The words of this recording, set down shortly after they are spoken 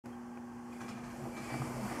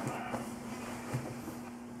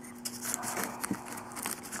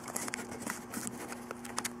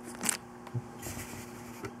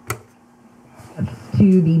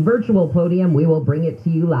to the virtual podium. We will bring it to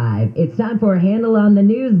you live. It's time for a handle on the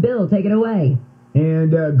news. Bill, take it away.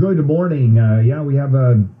 And good morning. Yeah, we have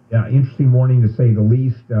an interesting morning to say the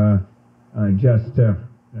least.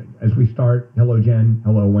 As we start, hello Jen,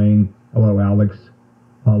 hello Wayne, hello Alex,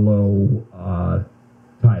 hello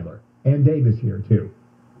Tyler, and Dave is here too.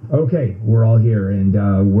 Okay, we're all here, and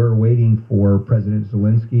we're waiting for President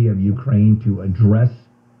Zelensky of Ukraine to address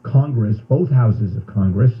Congress, both houses of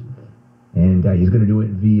Congress, and he's going to do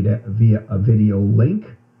it via a video link.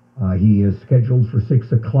 He is scheduled for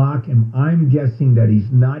 6 o'clock, and I'm guessing that he's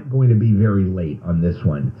not going to be very late on this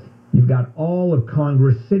one. You've got all of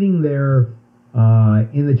Congress sitting there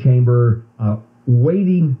in the chamber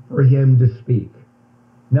waiting for him to speak.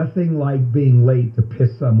 Nothing like being late to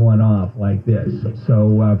piss someone off like this.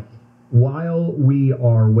 So while we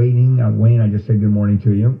are waiting, Wayne, I just said good morning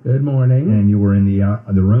to you. Good morning. And you were in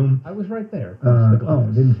the room. I was right there.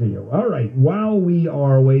 Didn't see you. All right. While we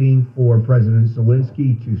are waiting for President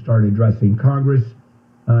Zelensky to start addressing Congress,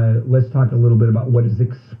 let's talk a little bit about what is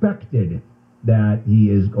expected that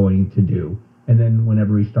he is going to do. And then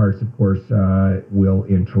whenever he starts, of course, we'll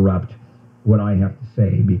interrupt what I have to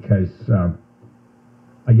say because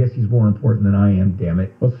I guess he's more important than I am, damn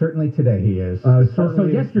it. Well, certainly today he is. So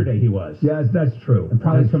yesterday he was. Yes, that's true. And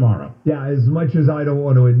probably tomorrow. Yeah, as much as I don't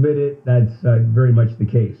want to admit it, that's very much the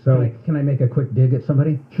case. So, Can I make a quick dig at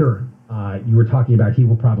somebody? Sure. You were talking about he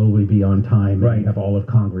will probably be on time right. And have all of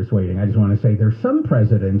Congress waiting. I just want to say there's some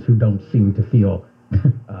presidents who don't seem to feel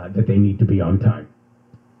that they need to be on time.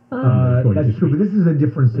 That's true, but this is a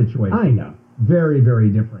different situation. I know. Very, very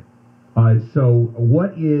different. So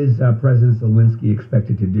what is President Zelensky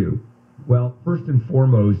expected to do? Well, first and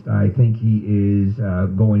foremost, I think he is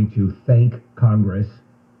going to thank Congress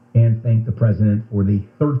and thank the president for the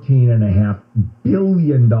 $13.5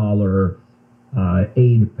 billion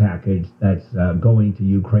aid package that's going to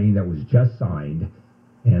Ukraine that was just signed.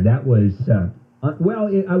 And that was,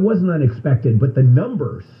 it wasn't unexpected, but the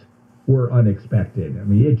numbers were unexpected. I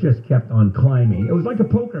mean, it just kept on climbing. It was like a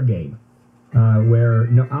poker game. Where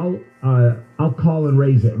I'll call and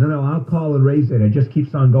raise it. No, I'll call and raise it. It just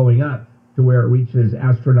keeps on going up to where it reaches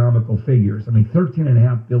astronomical figures. I mean,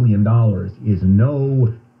 $13.5 billion is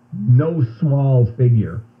no small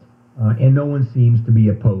figure, and no one seems to be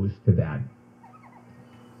opposed to that.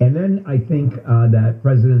 And then I think that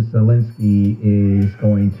President Zelensky is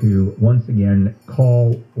going to once again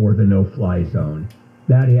call for the no-fly zone.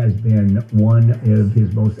 That has been one of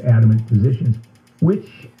his most adamant positions,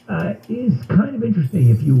 which is kind of interesting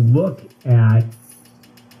if you look at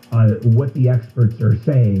what the experts are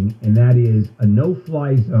saying, and that is a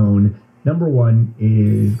no-fly zone, number one,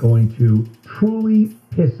 is going to truly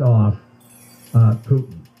piss off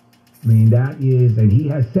Putin. I mean, that is, and he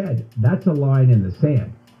has said, that's a line in the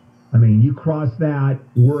sand. I mean, you cross that,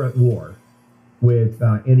 we're at war with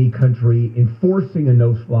any country enforcing a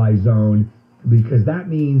no-fly zone, because that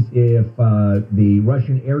means if the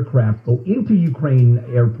Russian aircraft go into Ukraine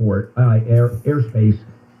airspace,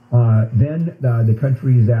 then the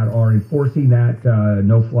countries that are enforcing that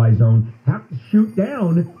no-fly zone have to shoot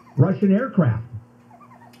down Russian aircraft.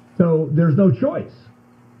 So there's no choice.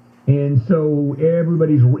 And so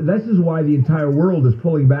this is why the entire world is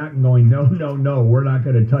pulling back and going, no, we're not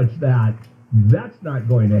going to touch that. That's not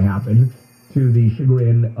going to happen, to the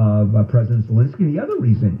chagrin of President Zelensky. The other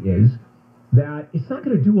reason is that it's not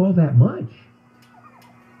going to do all that much.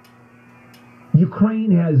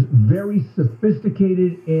 Ukraine has very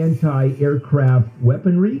sophisticated anti-aircraft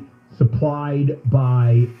weaponry supplied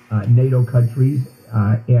by NATO countries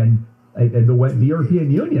and the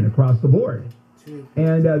European Union across the board.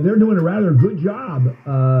 And they're doing a rather good job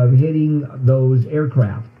of hitting those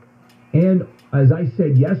aircraft. And as I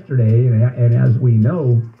said yesterday, and as we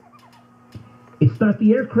know, it's not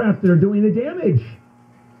the aircraft that are doing the damage.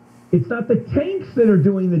 It's not the tanks that are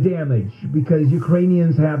doing the damage, because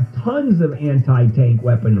Ukrainians have tons of anti-tank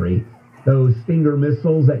weaponry. Those Stinger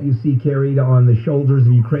missiles that you see carried on the shoulders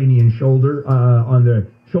of Ukrainian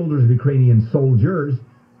Ukrainian soldiers,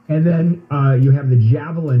 and then you have the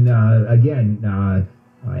Javelin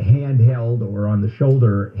handheld or on the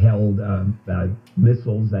shoulder held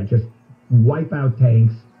missiles that just wipe out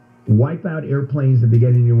tanks, wipe out airplanes that they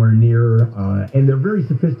get anywhere near, and they're very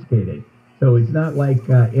sophisticated. So it's not like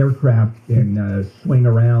aircraft can swing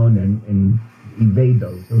around and evade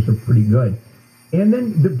those. Those are pretty good. And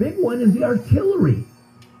then the big one is the artillery.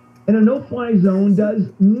 And a no-fly zone does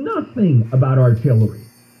nothing about artillery.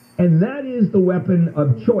 And that is the weapon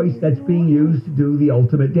of choice that's being used to do the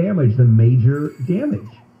ultimate damage, the major damage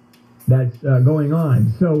that's going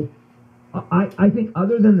on. So I think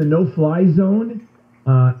other than the no-fly zone,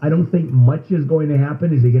 I don't think much is going to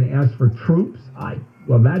happen. Is he going to ask for troops?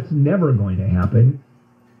 Well, that's never going to happen.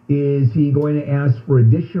 Is he going to ask for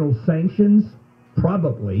additional sanctions?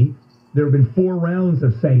 Probably. There have been 4 rounds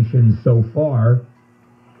of sanctions so far,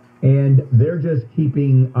 and they're just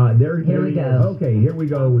keeping. Here we go. Okay, here we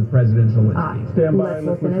go with President Zelensky. Stand by and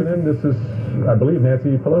let's listen in. This is, I believe,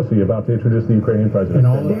 Nancy Pelosi about to introduce the Ukrainian president. And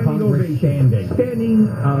all of Congress standing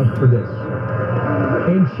for this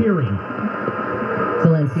and cheering.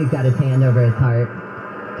 Zelensky's got his hand over his heart,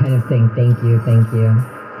 kind of saying, thank you, thank you.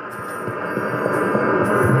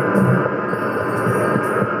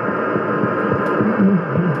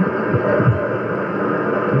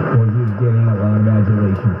 Well, he's getting a lot of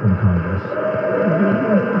adulation from Congress.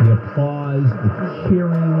 The applause, the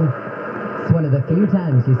cheering. It's one of the few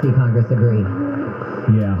times you see Congress agree.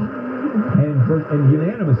 Yeah. And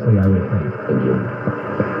unanimously, I would think.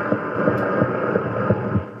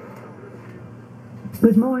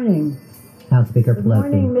 Good morning. House Speaker Good Pelosi.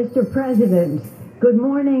 morning, Mr. President. Good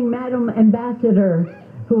morning, Madam Ambassador,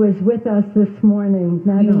 who is with us this morning.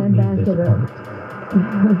 Madam Ambassador.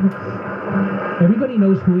 Everybody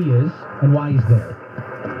knows who he is and why he's there.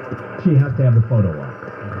 She has to have the photo up.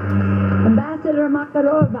 Ambassador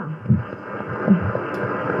Makarova.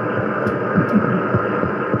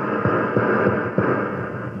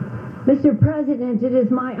 Mr. President, it is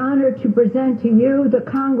my honor to present to you the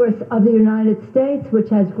Congress of the United States, which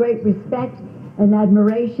has great respect and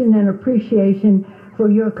admiration and appreciation for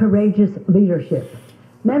your courageous leadership.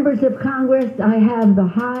 Members of Congress, I have the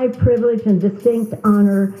high privilege and distinct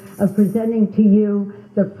honor of presenting to you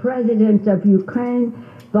the President of Ukraine,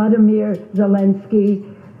 Vladimir Zelensky.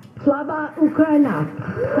 Slava Ukraina!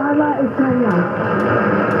 Slava Ukraina!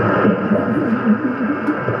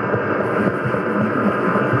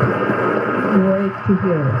 Glory to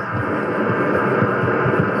heroes.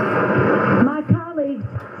 My colleagues,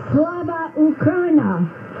 Slava Ukraina!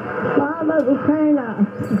 Slava Ukraina!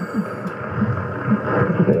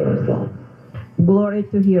 Glory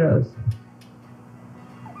to heroes.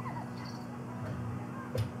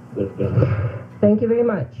 Thank you very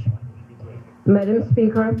much. Madam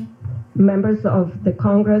Speaker, members of the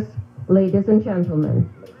Congress, ladies and gentlemen,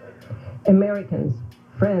 Americans,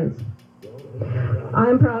 friends, I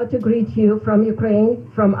am proud to greet you from Ukraine,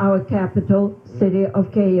 from our capital city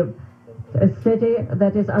of Kyiv, a city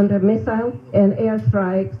that is under missile and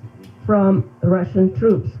airstrikes from Russian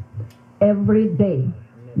troops every day,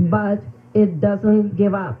 but it doesn't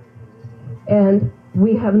give up. And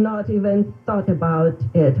we have not even thought about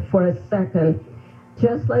it for a second.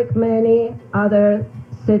 Just like many other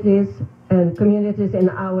cities and communities in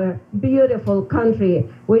our beautiful country,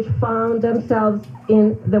 which found themselves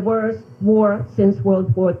in the worst war since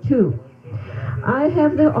World War II. I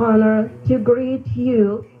have the honor to greet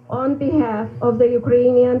you on behalf of the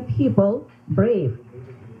Ukrainian people, brave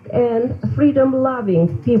and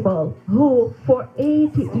freedom-loving people who for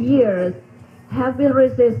 8 years have been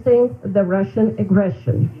resisting the Russian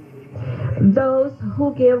aggression. Those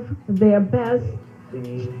who give their best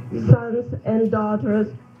sons and daughters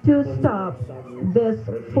to stop this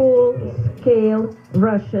full-scale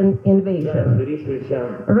Russian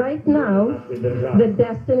invasion. Right now, the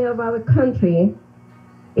destiny of our country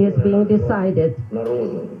is being decided.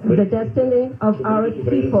 The destiny of our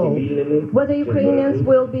people, whether Ukrainians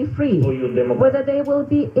will be free, whether they will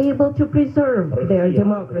be able to preserve their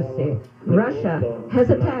democracy. Russia has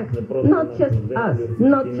attacked not just us,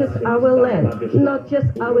 not just our land, not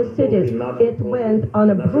just our cities. It went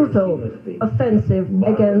on a brutal offensive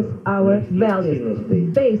against our values,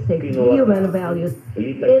 basic human values.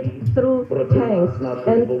 It threw tanks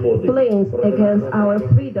and planes against our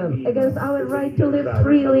freedom, against our right to live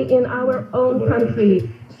freely in our own country,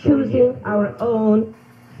 choosing our own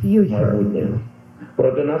future,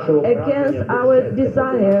 against our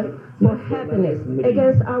desire for happiness,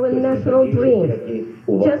 against our national dreams,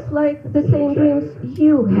 just like the same dreams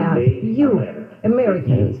you have, you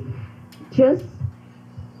Americans, just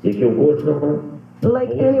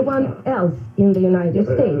like anyone else in the United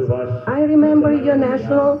States. I remember your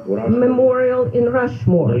national memorial in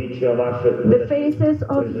Rushmore, the faces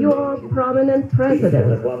of your prominent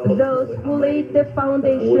presidents, those who laid the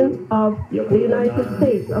foundation of the United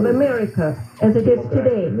States of America as it is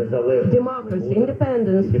today, democracy,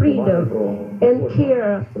 independence, freedom, and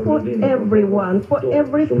care for everyone, for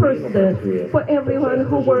every person, for everyone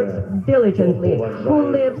who works diligently,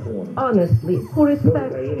 who lives honestly, who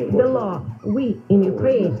respects the law. We in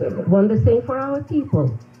Ukraine want the same for our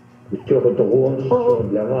people. All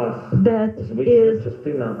that is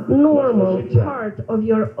normal part of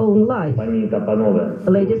your own life.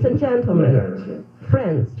 Ladies and gentlemen,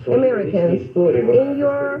 Friends, Americans, in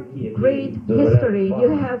your great history,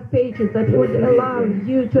 you have pages that would allow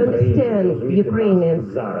you to understand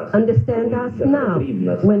Ukrainians. Understand us now,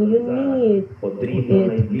 when you need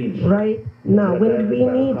it right now, when we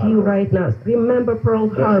need you right now. Remember Pearl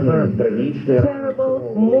Harbor,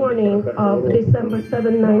 terrible morning of December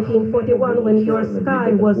 7, 1941, when your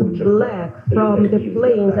sky was black from the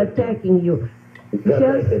planes attacking you.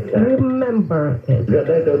 Just remember it.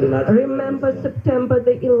 Remember September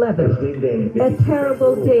the 11th, a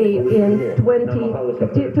terrible day in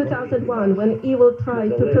 2001 when evil tried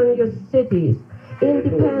to turn your cities,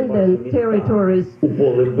 independent territories,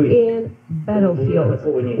 in battlefields,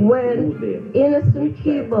 when innocent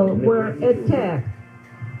people were attacked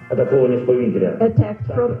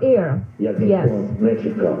from air. Yes.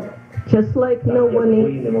 Just like no one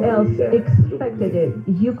else expected it.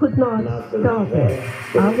 You could not stop it.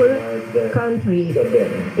 Our country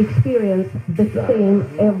experiences the same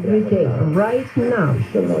every day. Right now,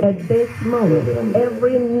 at this moment,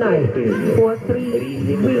 every night, for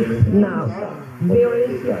 3 weeks now,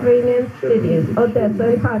 various Ukrainian cities, Odessa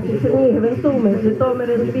and Kharkiv, Chernihiv and Sumy, Zhytomyr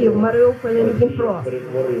and Lviv, Mariupol and Dnipro,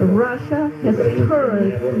 Russia has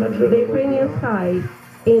turned the Ukrainian sky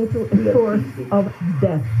into a source of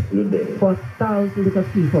death for thousands of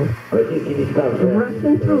people.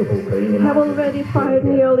 Russian troops have already fired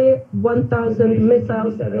nearly 1,000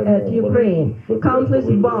 missiles at Ukraine, countless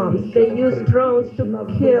bombs. They use drones to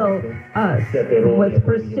kill us with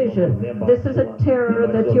precision. This is a terror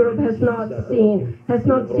that Europe has not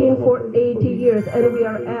seen for 80 years, and we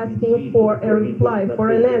are asking for a reply,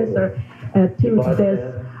 for an answer to this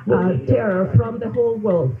terror from the whole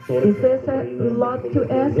world. Is this a lot to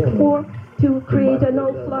ask for? To create a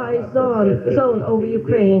no-fly zone over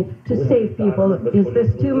Ukraine to save people. Is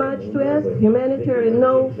this too much to ask? Humanitarian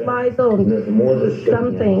no-fly zone,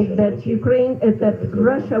 something that that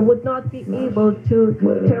Russia would not be able to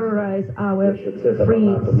terrorize our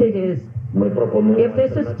free cities. If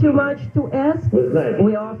this is too much to ask,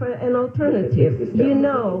 we offer an alternative. You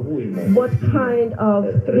know what kind of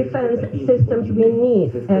defense systems we need,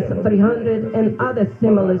 S-300 and other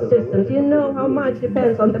similar systems. You know how much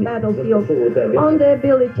depends on the battlefield, on the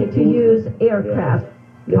ability to use aircraft,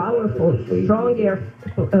 powerful, strong air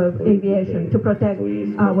aviation to protect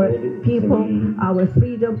our people, our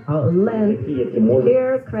freedom, our land,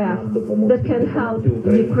 aircraft that can help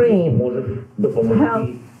Ukraine, help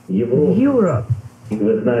Europe.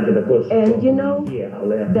 And you know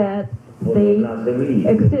that they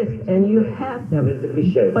exist and you have them,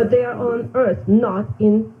 but they are on earth, not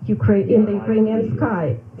in Ukraine, in the Ukrainian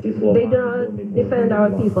sky. They do not defend our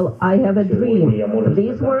people. I have a dream.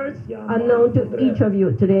 These words are known to each of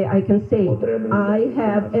you. Today I can say, I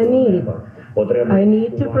have a need. I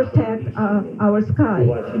need to protect our sky.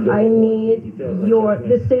 I need your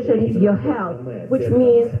decision, your help, which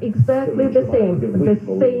means exactly the same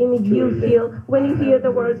you feel when you hear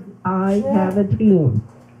the words, I have a dream.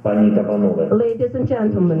 Ladies and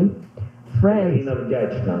gentlemen, friends,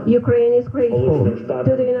 Ukraine is grateful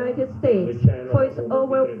to the United States for its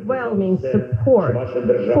overwhelming support,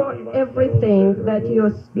 for everything that your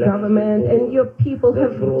government and your people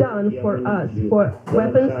have done for us, for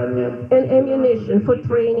weapons and ammunition, for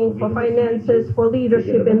training, for finances, for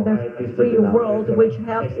leadership in the free world, which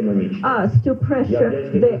helps us to pressure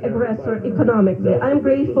the aggressor economically. I'm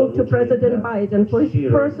grateful to President Biden for his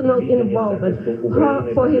personal involvement,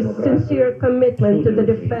 for his sincere commitment to the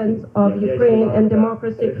defense of Ukraine and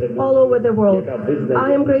democracy all over the world.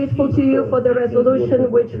 I am grateful to you for the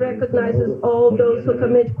resolution which recognizes all those who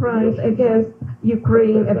commit crimes against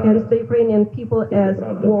Ukraine, against the Ukrainian people as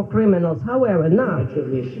war criminals. However, now,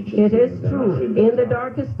 it is true, in the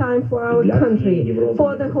darkest time for our country,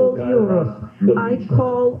 for the whole Europe, I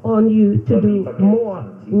call on you to do more.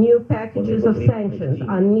 New packages of sanctions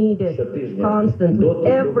are needed constantly,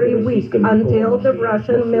 every week, until the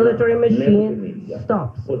Russian military machine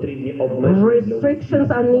stops. Restrictions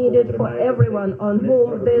are needed for everyone on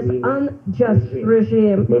whom this unjust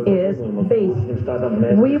regime is based.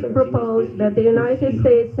 We propose that the United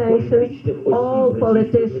States sanctions all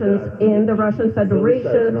politicians in the Russian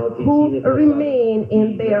Federation who remain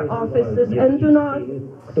in their offices and do not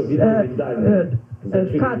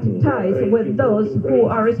cut ties with those who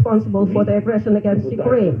are responsible for the aggression against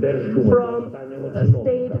Ukraine, from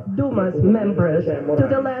State Duma's members to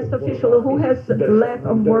the last official who has lack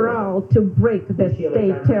of morale to break the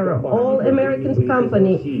state terror. All American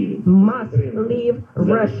companies must leave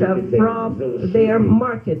Russia from their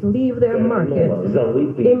market, leave their market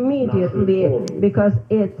immediately, because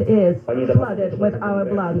it is flooded with our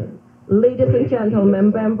blood. Ladies and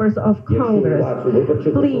gentlemen, members of Congress,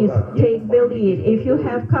 please take the lead. If you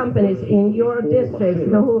have companies in your districts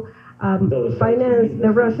who finance the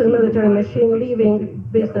Russian military machine leaving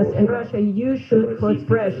business in Russia, you should put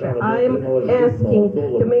pressure. I'm asking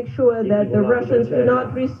to make sure that the Russians do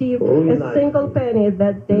not receive a single penny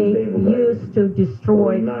that they use to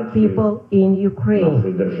destroy people in Ukraine.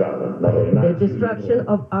 The destruction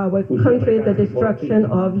of our country, the destruction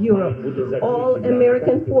of Europe. All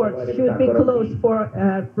American ports should be closed for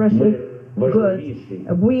Russian goods. Peace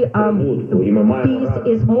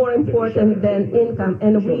is more important than income,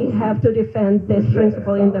 and we have to defend this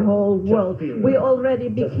principle in the whole world. We already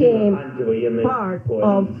became part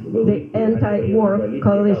of the anti-war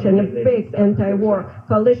coalition, a big anti-war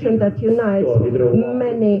coalition that unites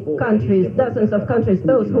many countries, dozens of countries,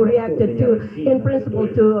 those who reacted in principle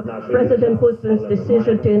to President Putin's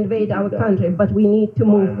decision to invade our country. But we need to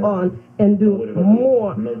move on and do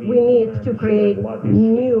more. We need to create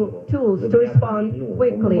new tools to respond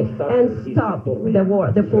quickly and stop the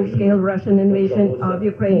war, the full-scale Russian invasion of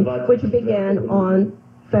Ukraine, which began on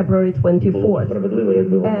February 24th.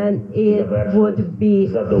 And it would be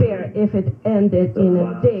fair if it ended in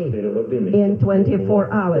a day, in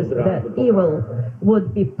 24 hours, that evil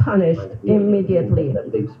would be punished immediately.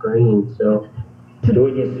 Big screen, so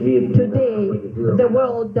Today, the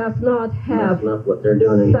world does not have what they're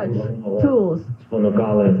doing such tools.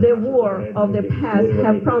 The war of the past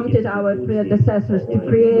have prompted our predecessors to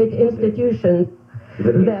create institutions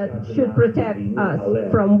that should protect us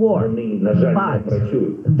from war. But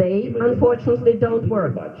they unfortunately don't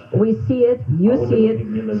work. We see it, you see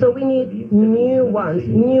it, so we need new ones,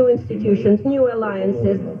 new institutions, new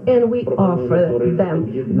alliances, and we offer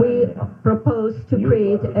them. We propose to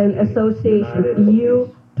create an association,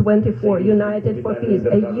 U24, United for Peace,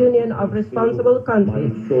 a union of responsible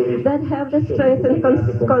countries that have the strength and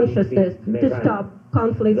consciousness to stop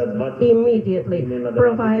conflicts immediately,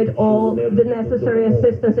 provide all the necessary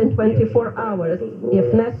assistance in 24 hours,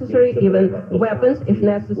 if necessary, even weapons, if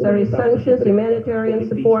necessary, sanctions, humanitarian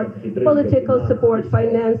support, political support,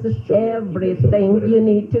 finances, everything you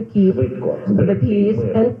need to keep the peace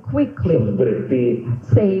and quickly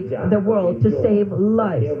save the world, to save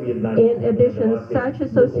lives. In addition, such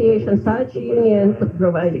associations, such unions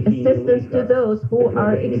provide assistance to those who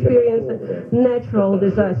are experiencing natural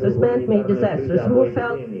disasters, man-made disasters, who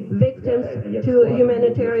fell victims to a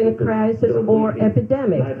humanitarian crisis or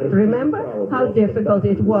epidemic. Remember how difficult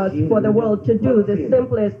it was for the world to do the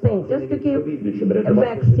simplest things, just to give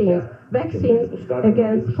vaccines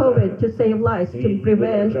against COVID to save lives, to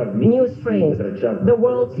prevent new strains. The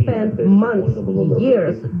world spent months,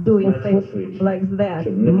 years doing things like that,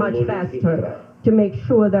 much faster, to make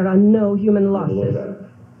sure there are no human losses,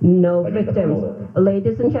 no victims.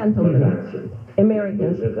 Ladies and gentlemen,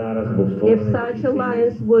 Americans, if such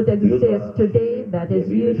alliance would exist today, that is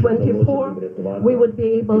U24, we would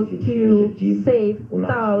be able to save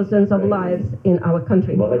thousands of lives in our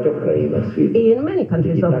country. In many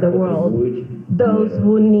countries of the world, those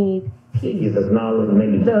who need peace,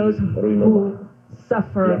 those who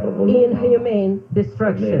suffer inhumane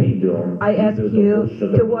destruction. I ask you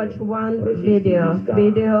to watch one video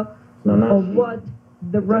of what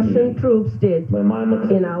the Russian troops did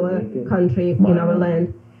in our country, in our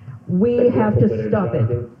land. We have to stop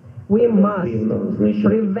it. We must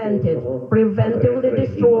prevent it, preventively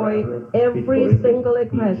destroy every single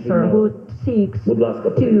aggressor who seeks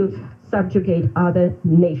to subjugate other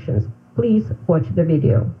nations. Please watch the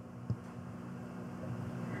video.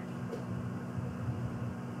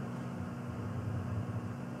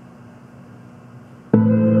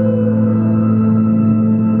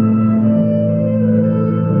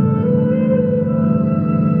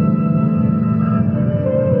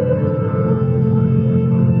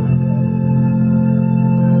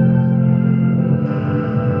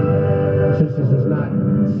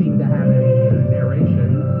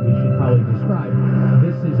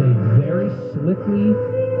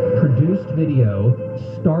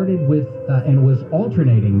 Started with and was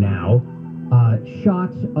alternating now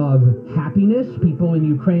shots of happiness, people in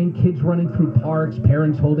Ukraine, kids running through parks,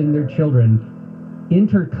 parents holding their children,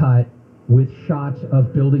 intercut with shots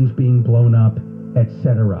of buildings being blown up,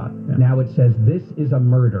 etc. Yeah. Now it says this is a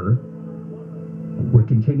murder. We're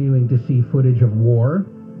continuing to see footage of war,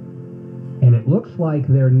 and it looks like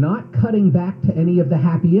they're not cutting back to any of the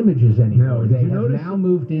happy images anymore. No, they have now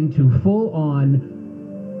moved into full-on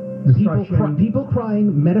people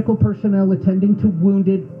crying, medical personnel attending to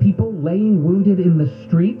wounded, people laying wounded in the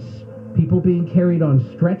streets, people being carried on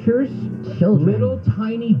stretchers, children, little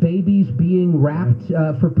tiny babies being wrapped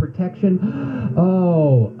for protection.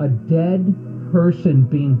 Oh, a dead person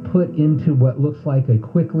being put into what looks like a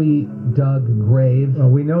quickly dug grave. Well,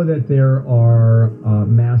 we know that there are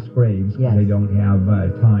mass graves because Yes. they don't have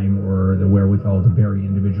time or the wherewithal to bury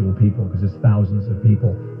individual people because it's thousands of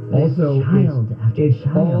people. But Also, it's child after it's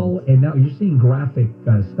child. all, and now you're seeing graphic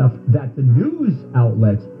stuff that the news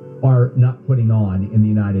outlets are not putting on in the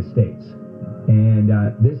United States. And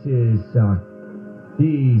this is,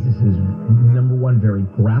 this is number one, very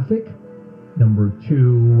graphic. Number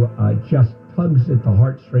two, just tugs at the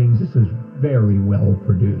heartstrings. This is very well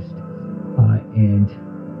produced. And,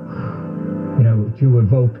 you know, to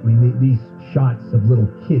evoke, I mean, these shots of little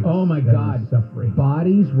kids. Oh my that are God. suffering.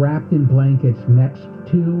 Bodies wrapped in blankets next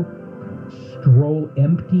to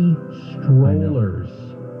empty strollers.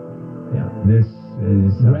 Yeah, this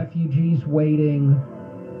is... Refugees waiting.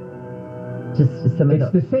 Just some of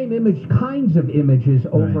It's the same image, kinds of images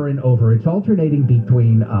over and over. It's alternating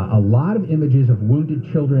between a lot of images of wounded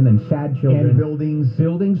children and sad children. And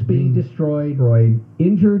buildings being destroyed,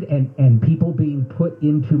 injured, and people being put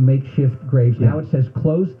into makeshift graves. Yeah. Now it says,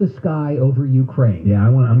 close the sky over Ukraine. Yeah,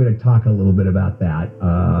 I'm going to talk a little bit about that.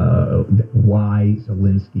 Why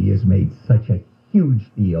Zelensky has made such a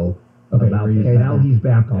huge deal about this. Now he's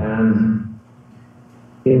back on. And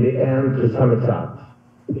in the end, to sum it up,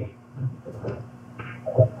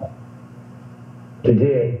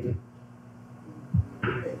 today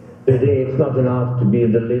it's not enough to be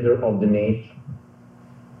the leader of the nation.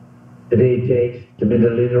 Today it takes to be the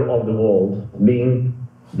leader of the world. Being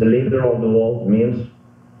the leader of the world means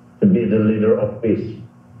to be the leader of peace.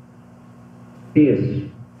 Peace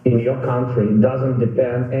in your country doesn't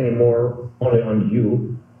depend anymore only on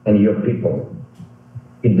you and your people.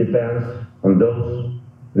 It depends on those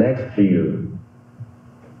next to you,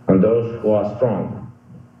 on those who are strong.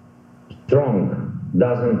 Strong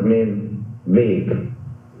doesn't mean weak.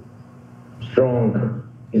 Strong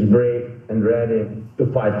is brave and ready to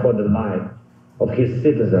fight for the life of his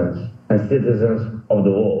citizens and citizens of the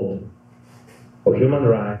world, for human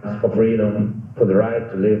rights, for freedom, for the right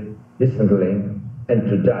to live decently and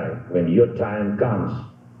to die when your time comes,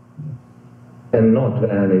 and not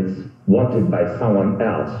when it's wanted by someone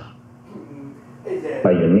else,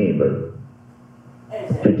 by your neighbor.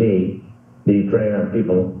 Today, the Ukrainian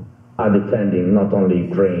people are defending not only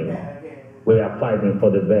Ukraine. We are fighting for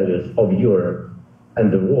the values of Europe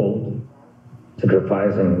and the world,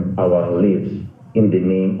 sacrificing our lives in the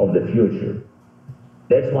name of the future.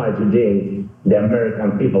 That's why today the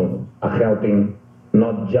American people are helping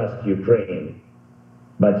not just Ukraine,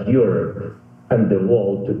 but Europe and the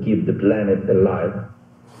world to keep the planet alive,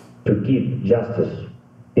 to keep justice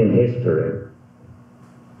in history.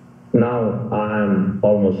 Now I'm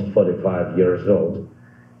almost 45 years old.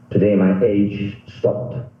 Today my age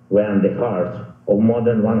stopped when the hearts of more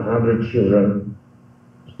than 100 children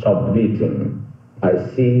stopped beating. I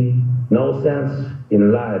see no sense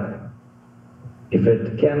in life if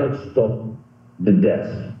it cannot stop the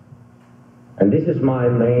death. And this is my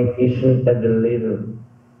main mission as the leader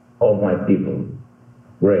of my people,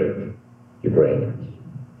 great Ukrainians.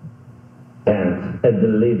 And as the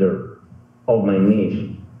leader of my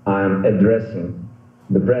nation, I am addressing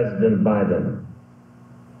the President Biden.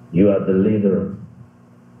 You are the leader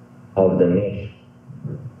of the nation,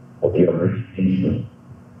 of your great nation.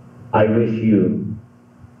 I wish you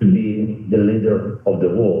to be the leader of the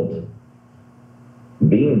world.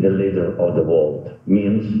 Being the leader of the world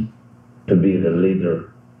means to be the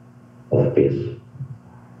leader of peace.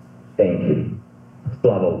 Thank you.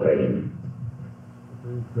 Slava Ukraini.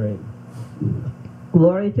 Great.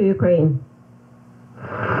 Glory to Ukraine.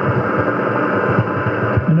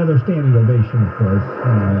 Another standing ovation, of course,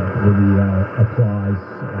 with the applause,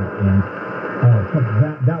 and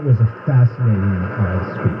that was a fascinating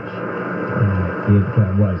speech.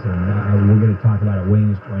 It was, and we're going to talk about it.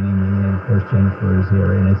 Wayne is joining me, and of course Jennifer is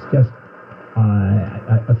here, and it's just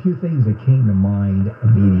a few things that came to mind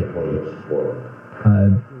immediately.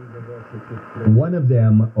 One of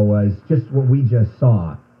them was just what we just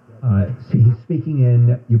saw. He's speaking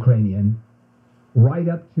in Ukrainian. Right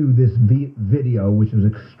up to this video, which was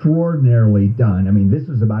extraordinarily done. I mean, this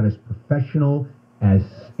is about as professional and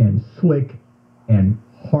slick and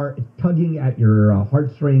tugging at your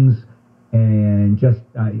heartstrings, and just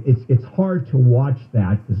it's hard to watch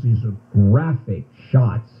that because these are graphic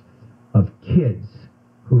shots of kids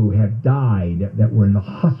who have died that were in the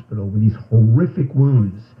hospital with these horrific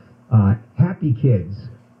wounds. Happy kids,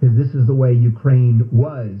 because this is the way Ukraine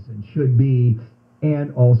was and should be.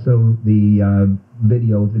 And also the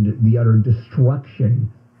video, the utter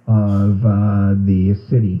destruction of the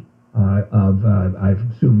city I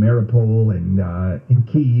assume Mariupol and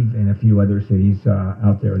Kiev and a few other cities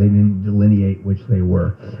out there. They didn't delineate which they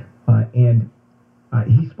were. And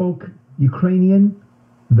he spoke Ukrainian,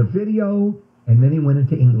 the video, and then he went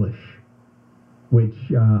into English, which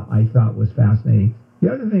I thought was fascinating.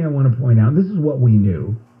 The other thing I want to point out, this is what we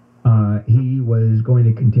knew. He was going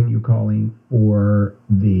to continue calling for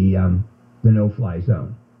the no-fly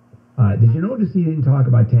zone. Did you notice he didn't talk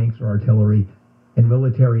about tanks or artillery? And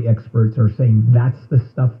military experts are saying that's the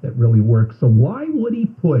stuff that really works. So why would he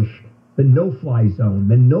push the no-fly zone,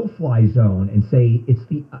 and say it's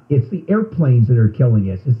the airplanes that are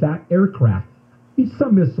killing us? It's that aircraft.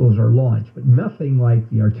 Some missiles are launched, but nothing like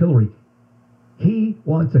the artillery. He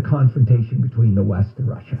wants a confrontation between the West and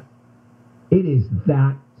Russia. It is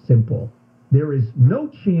that simple. There is no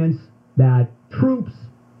chance that troops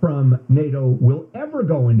from NATO will ever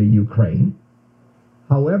go into Ukraine.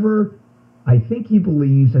 However, I think he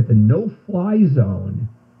believes that the no-fly zone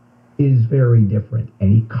is very different,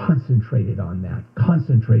 and he concentrated on that.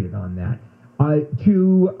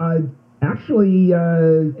 Actually,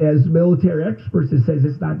 as military experts, it says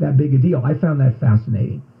it's not that big a deal. I found that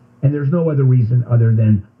fascinating. And there's no other reason other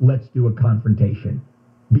than let's do a confrontation.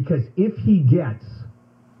 Because if he gets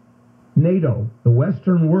NATO, the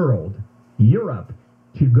Western world, Europe,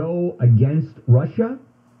 to go against Russia,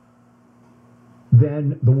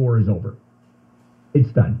 then the war is over.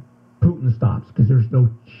 It's done. Putin stops, because there's no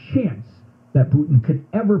chance that Putin could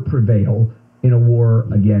ever prevail in a war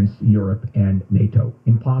against Europe and NATO.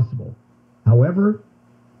 Impossible. However,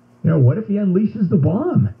 what if he unleashes the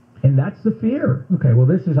bomb? And that's the fear. Okay, well,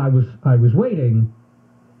 this is, I was waiting,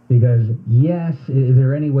 because yes, is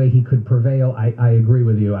there any way he could prevail? I agree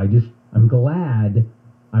with you. I'm glad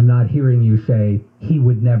I'm not hearing you say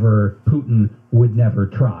Putin would never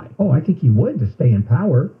try. Oh, I think he would, to stay in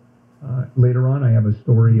power. Later on, I have a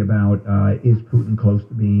story about is Putin close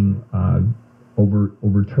to being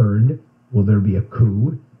overturned? Will there be a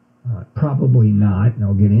coup? Probably not, and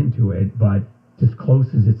I'll get into it, but it's as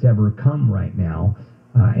close as it's ever come right now.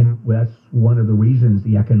 And that's one of the reasons,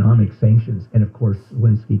 the economic sanctions. And of course,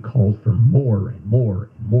 Zelensky called for more and more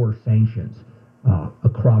and more sanctions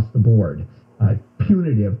across the board.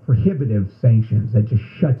 Punitive, prohibitive sanctions that just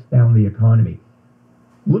shuts down the economy.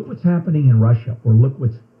 Look what's happening in Russia, or look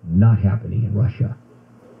what's not happening in Russia.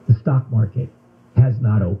 The stock market has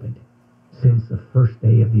not opened since the first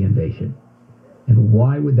day of the invasion. And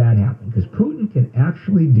why would that happen? Because Putin can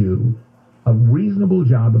actually do a reasonable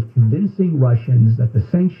job of convincing Russians that the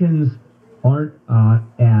sanctions aren't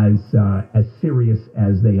as serious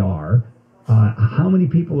as they are. How many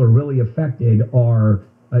people are really affected are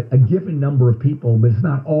a given number of people, but it's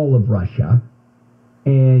not all of Russia.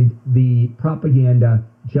 And the propaganda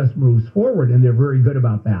just moves forward, and they're very good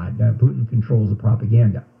about that. Putin controls the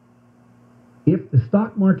propaganda. If the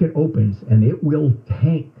stock market opens, and it will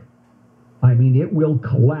tank, it will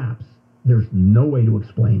collapse, there's no way to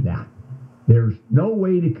explain that. There's no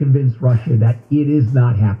way to convince Russia that it is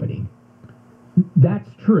not happening. That's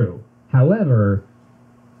true. However,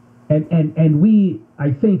 and we,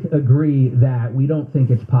 I think, agree that we don't think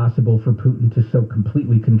it's possible for Putin to so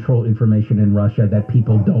completely control information in Russia that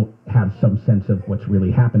people don't have some sense of what's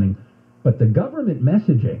really happening. But the government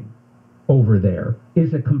messaging over there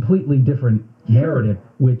is a completely different narrative,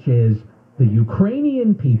 which is the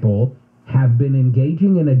Ukrainian people have been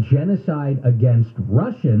engaging in a genocide against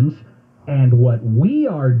Russians, and what we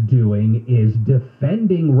are doing is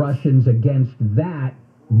defending Russians against that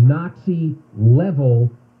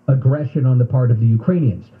Nazi-level aggression on the part of the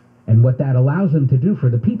Ukrainians. And what that allows them to do, for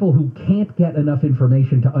the people who can't get enough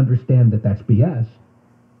information to understand that that's BS,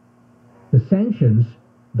 the sanctions,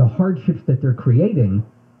 the hardships that they're creating,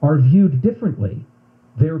 are viewed differently.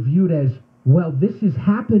 They're viewed as, well, this is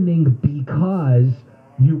happening because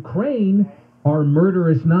Ukraine are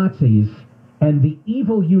murderous Nazis, and the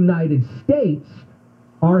evil United States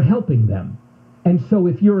are helping them. And so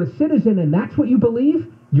if you're a citizen and that's what you believe,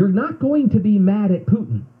 you're not going to be mad at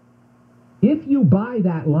Putin. If you buy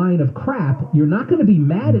that line of crap, you're not going to be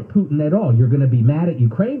mad at Putin at all. You're going to be mad at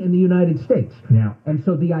Ukraine and the United States. Yeah. And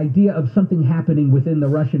so the idea of something happening within the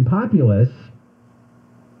Russian populace,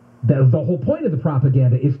 the whole point of the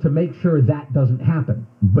propaganda is to make sure that doesn't happen.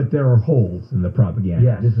 But there are holes in the propaganda.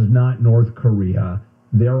 Yes. This is not North Korea.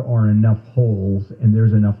 There are enough holes, and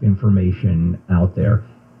there's enough information out there.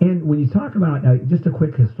 And when you talk about, just a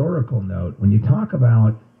quick historical note, when you talk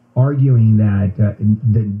about arguing that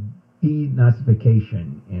the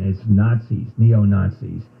denazification, and it's Nazis,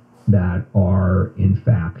 neo-Nazis, that are in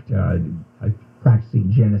fact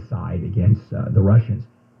practicing genocide against the Russians,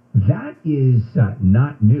 that is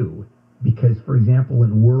not new. because, for example,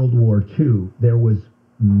 in World War II, there was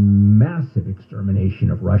massive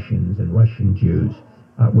extermination of Russians and Russian Jews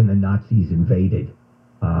when the Nazis invaded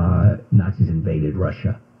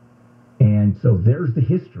Russia. And so there's the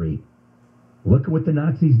history. Look at what the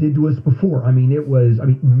Nazis did to us before.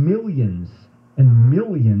 Millions and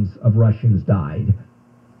millions of Russians died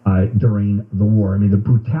during the war. I mean, the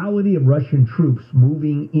brutality of Russian troops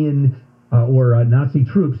moving in, or Nazi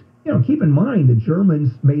troops, keep in mind the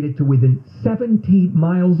Germans made it to within 17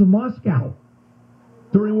 miles of Moscow.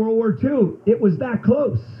 During World War II, it was that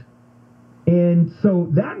close. And so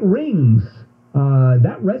that rings,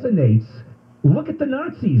 that resonates. Look at the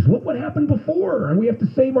Nazis. Look what happened before. And we have to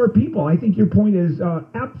save our people. I think your point is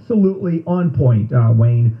absolutely on point,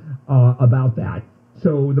 Wayne, about that.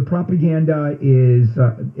 So the propaganda is,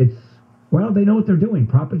 they know what they're doing.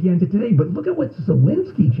 Propaganda today. But look at what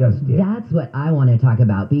Zelensky just did. That's what I want to talk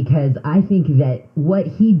about, because I think that what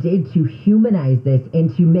he did to humanize this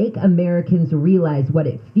and to make Americans realize what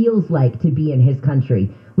it feels like to be in his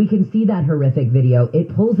country. We can see that horrific video.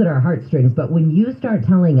 It pulls at our heartstrings. But when you start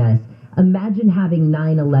telling us, imagine having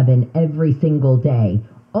 9/11 every single day.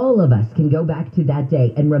 All of us can go back to that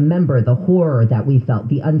day and remember the horror that we felt,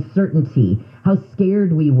 the uncertainty, how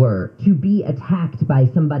scared we were to be attacked by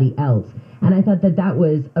somebody else. And I thought that that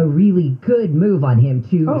was a really good move on him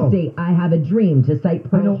to say, I have a dream, to cite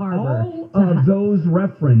Pearl Harbor. All of those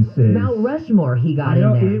references. Mount Rushmore he got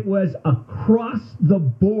in there. It was across the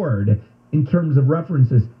board in terms of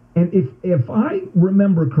references. And if I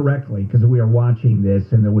remember correctly, because we are watching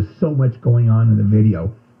this and there was so much going on in the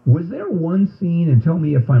video, was there one scene, and tell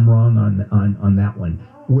me if I'm wrong on that one,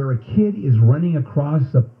 where a kid is running across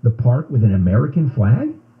the park with an American flag?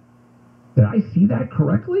 Did I see that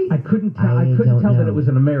correcally? I couldn't tell. I couldn't tell that it was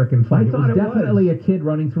an American flag. I thought it was definitely a kid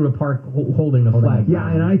running through a park holding a flag. Yeah,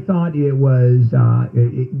 and I thought it was.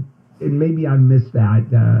 And maybe I missed that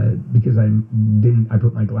because I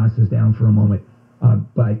put my glasses down for a moment.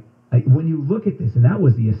 But when you look at this, and that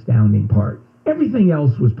was the astounding part, everything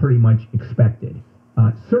else was pretty much expected.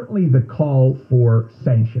 Certainly the call for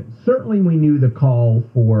sanctions. Certainly we knew the call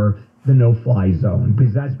for the no-fly zone,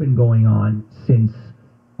 because that's been going on since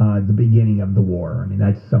the beginning of the war. I mean,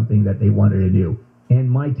 that's something that they wanted to do. And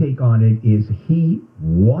my take on it is he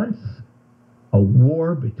wants a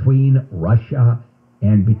war between Russia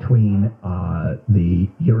and between the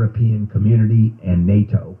European community and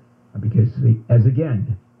NATO. Because,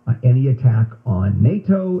 any attack on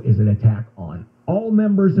NATO is an attack on all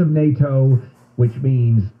members of NATO, which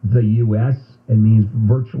means the U.S. and means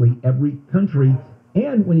virtually every country.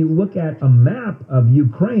 And when you look at a map of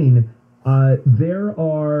Ukraine, there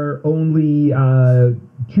are only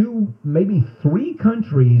 2, maybe 3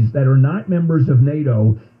 countries that are not members of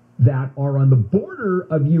NATO that are on the border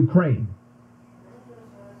of Ukraine.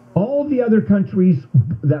 All the other countries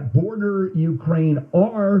that border Ukraine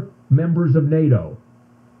are members of NATO.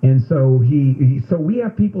 And so so we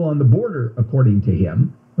have people on the border, according to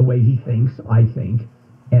him, the way he thinks, I think,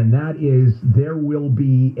 and that is there will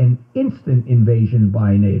be an instant invasion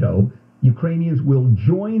by NATO. Ukrainians will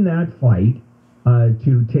join that fight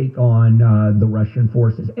to take on the Russian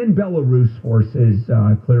forces and Belarus forces,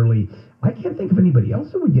 clearly. I can't think of anybody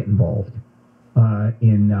else that would get involved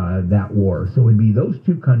in that war. So it would be those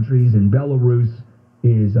 2 countries, and Belarus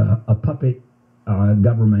is a puppet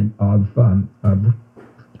government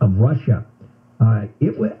of Russia. I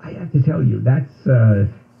have to tell you, that's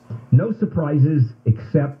no surprises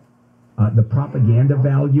except the propaganda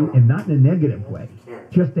value, and not in a negative way,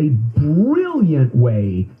 just a brilliant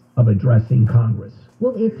way of addressing Congress.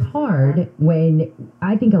 Well, it's hard when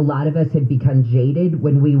I think a lot of us have become jaded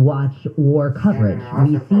when we watch war coverage.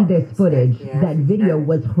 We see this footage. That video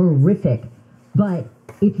was horrific, but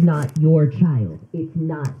it's not your child. It's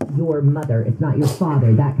not your mother. It's not your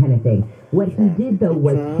father, that kind of thing. What he did, though,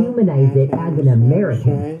 was humanize it as an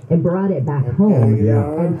American and brought it back home.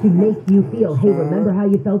 And to make you feel, hey, remember how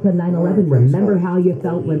you felt on 9/11? Remember how you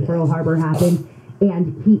felt when Pearl Harbor happened?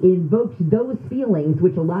 And he invokes those feelings,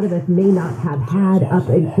 which a lot of us may not have had up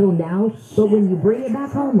until now. But when you bring it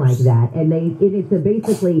back home like that, and it's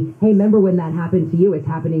basically, hey, remember when that happened to you? It's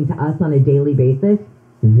happening to us on a daily basis.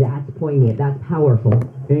 That's poignant. That's powerful.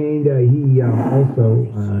 And he also,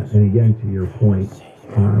 and again to your point,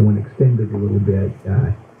 I want to extend it a little bit.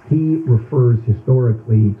 He refers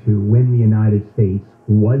historically to when the United States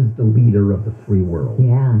was the leader of the free world.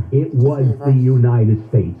 Yeah. It was the United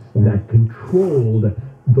States that controlled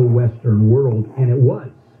the Western world, and it was.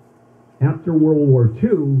 After World War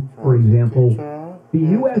II, for example, The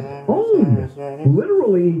U.S. owned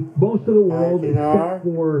literally most of the world except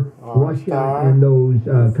for Russia and those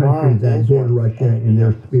countries that join Russia in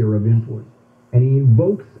their sphere of influence. And he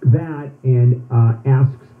invokes that and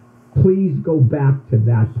asks, please go back to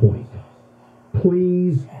that point.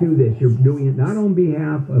 Please do this. You're doing it not on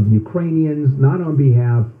behalf of Ukrainians, not on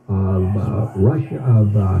behalf of Russia,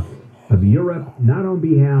 of Europe, not on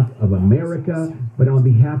behalf of America, but on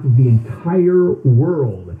behalf of the entire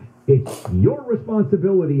world. It's your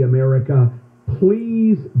responsibility, America.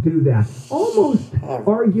 Please do that. Almost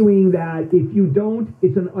arguing that if you don't,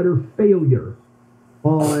 it's an utter failure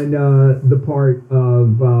on the part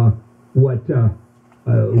of what's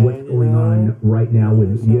going on right now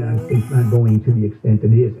with the United States not going to the extent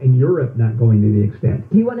that it is, and Europe not going to the extent.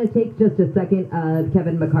 Do you want to take just a second,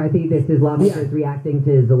 Kevin McCarthy? This is lawmakers reacting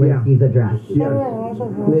to Zelensky's address. Yes.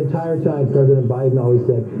 The entire time, President Biden always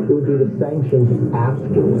said it would be the sanctions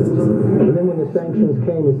afterwards. And then when the sanctions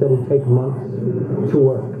came, he said it'd take months to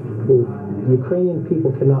work. The Ukrainian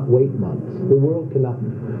people cannot wait months. The world cannot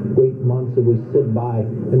wait months if we sit by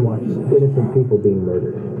and watch innocent people being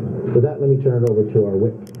murdered. With that, let me turn it over to our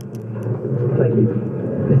whip. Thank you.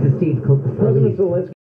 This is Steve President Zelensky.